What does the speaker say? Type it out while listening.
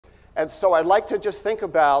And so I'd like to just think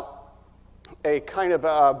about a kind of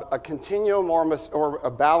a continuum or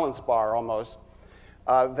a balance bar almost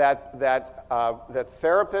that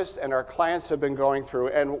therapists and our clients have been going through.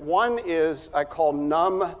 And one is I call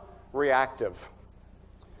numb reactive.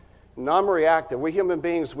 Numb reactive. We human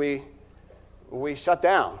beings, we shut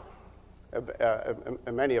down,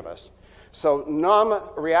 many of us. So numb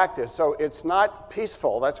reactive. So it's not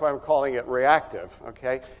peaceful. That's why I'm calling it reactive,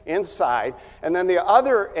 okay, inside. And then the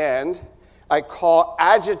other end I call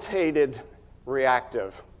agitated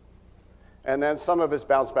reactive. And then some of us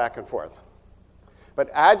bounce back and forth. But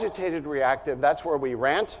agitated reactive, that's where we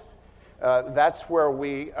rant. That's where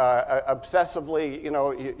we obsessively,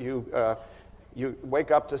 you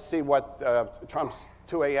wake up to see what Trump's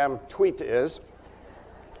 2 a.m. tweet is.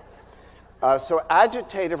 So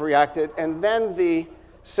agitated, reactive, and then the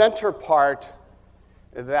center part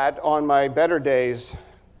that on my better days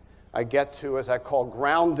I get to, as I call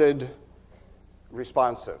grounded,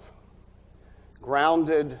 responsive.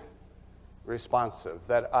 Grounded, responsive.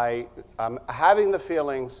 That I'm having the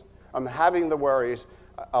feelings, I'm having the worries,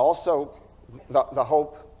 also the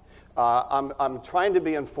hope. I'm trying to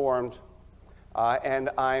be informed, and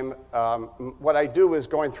what I do is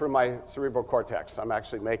going through my cerebral cortex. I'm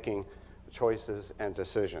actually making choices and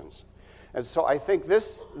decisions. And so I think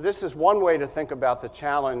this is one way to think about the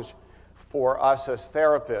challenge for us as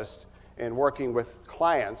therapists in working with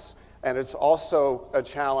clients, and it's also a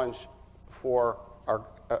challenge for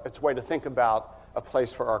it's a way to think about a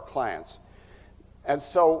place for our clients. And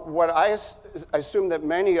so what I assume that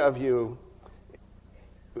many of you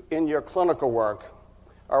in your clinical work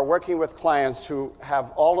are working with clients who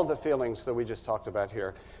have all of the feelings that we just talked about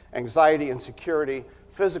here: anxiety, insecurity,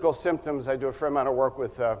 physical symptoms. I do a fair amount of work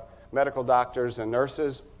with medical doctors and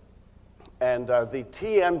nurses. And the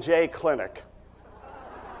TMJ clinic.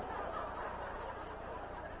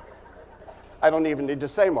 I don't even need to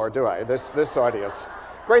say more, do I? This audience.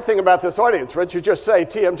 Great thing about this audience, Rich, you just say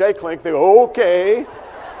TMJ clinic, they go, okay.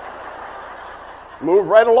 Move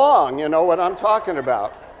right along, you know what I'm talking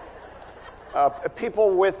about.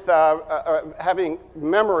 People with having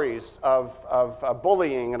memories of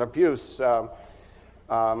bullying and abuse.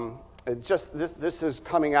 This is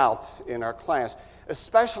coming out in our clients,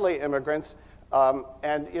 especially immigrants. And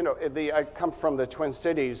I come from the Twin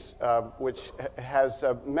Cities, which has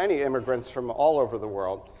many immigrants from all over the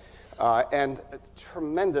world, and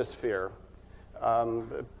tremendous fear.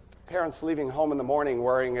 Parents leaving home in the morning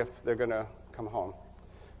worrying if they're going to come home.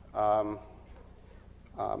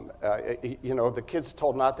 The kid's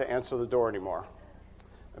told not to answer the door anymore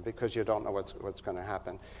because you don't know what's going to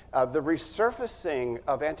happen. The resurfacing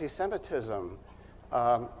of anti-Semitism.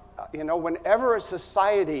 Whenever a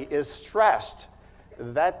society is stressed,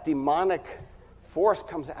 that demonic force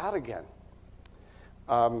comes out again.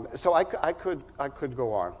 So I could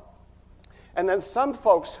go on. And then some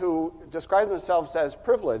folks who describe themselves as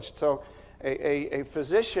privileged. So a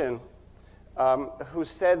physician who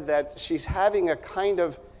said that she's having a kind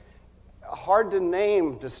of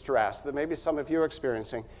hard-to-name distress that maybe some of you are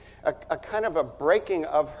experiencing, a kind of a breaking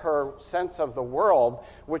of her sense of the world,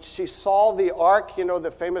 which she saw the arc,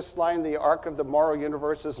 the famous line, the arc of the moral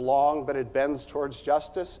universe is long, but it bends towards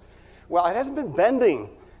justice. Well, it hasn't been bending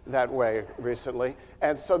that way recently,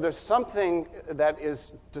 and so there's something that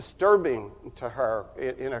is disturbing to her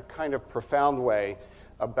in a kind of profound way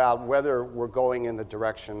about whether we're going in the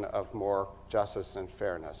direction of more justice and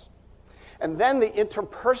fairness. And then the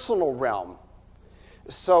interpersonal realm.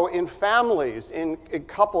 So in families, in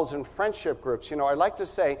couples, in friendship groups, I like to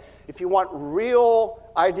say, if you want real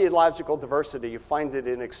ideological diversity, you find it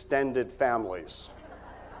in extended families.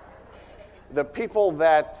 The people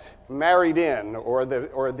that married in, or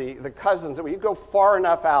the cousins, you go far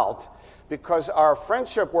enough out, because our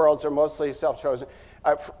friendship worlds are mostly self-chosen.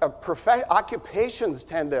 Occupations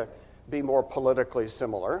tend to be more politically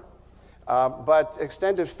similar, but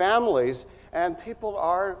extended families, and people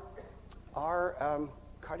are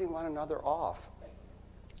cutting one another off.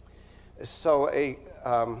 So a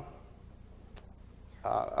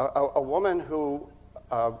woman who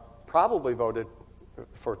probably voted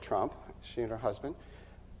for Trump, she and her husband,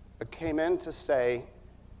 came in to say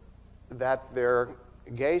that their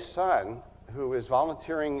gay son, who is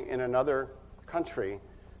volunteering in another country,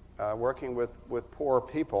 working with poor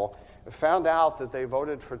people, found out that they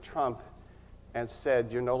voted for Trump and said,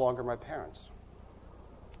 "You're no longer my parents."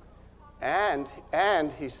 And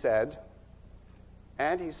he said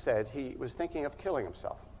he was thinking of killing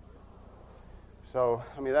himself. So,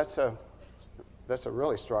 that's a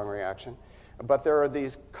really strong reaction. But there are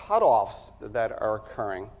these cutoffs that are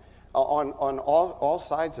occurring on all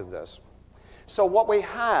sides of this. So what we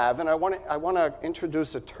have, and I want to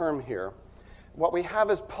introduce a term here, what we have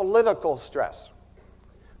is political stress.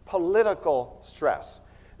 Political stress.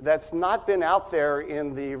 That's not been out there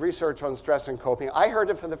in the research on stress and coping. I heard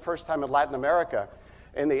it for the first time in Latin America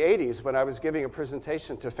in the 80s when I was giving a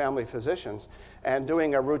presentation to family physicians and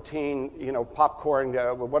doing a routine, popcorn,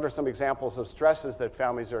 what are some examples of stresses that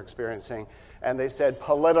families are experiencing? And they said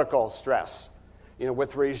political stress,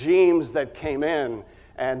 with regimes that came in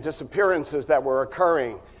and disappearances that were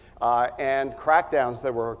occurring and crackdowns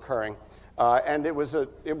that were occurring. And it was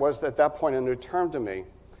at that point a new term to me.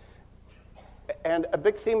 And a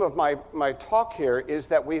big theme of my talk here is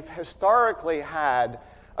that we've historically had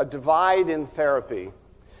a divide in therapy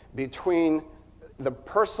between the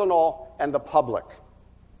personal and the public.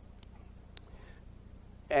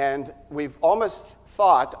 And we've almost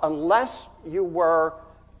thought, unless you were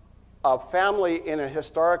a family in a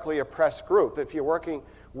historically oppressed group, if you're working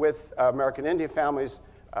with American Indian families,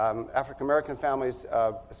 African American families,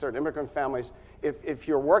 certain immigrant families, if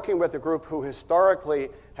you're working with a group who historically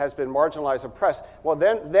has been marginalized, oppressed, well,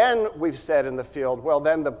 then we've said in the field, well,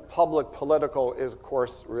 then the public political is, of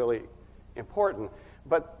course, really important.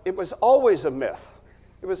 But it was always a myth.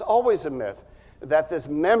 It was always a myth that this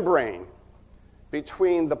membrane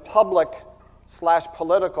between the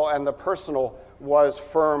public/political and the personal was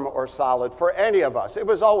firm or solid for any of us. It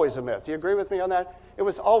was always a myth. Do you agree with me on that? It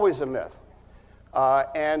was always a myth.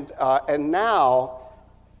 And now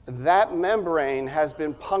that membrane has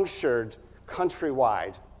been punctured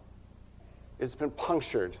countrywide. It's been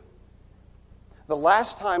punctured. The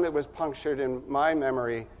last time it was punctured in my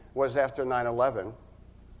memory was after 9/11,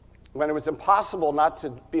 when it was impossible not to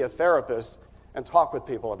be a therapist and talk with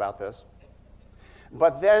people about this.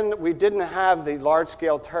 But then we didn't have the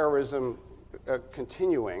large-scale terrorism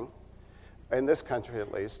continuing, in this country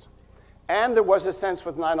at least. And there was a sense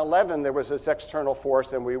with 9/11, there was this external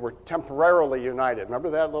force and we were temporarily united.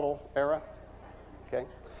 Remember that little era? Okay.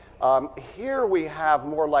 Here we have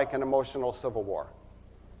more like an emotional civil war.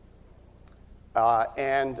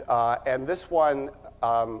 And this one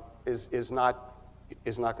is not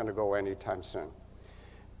going to go anytime soon.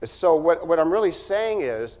 So what I'm really saying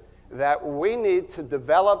is that we need to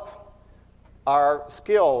develop our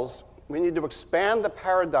skills. We need to expand the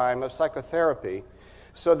paradigm of psychotherapy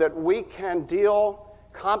so that we can deal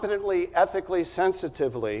competently, ethically,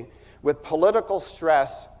 sensitively with political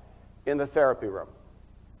stress in the therapy room.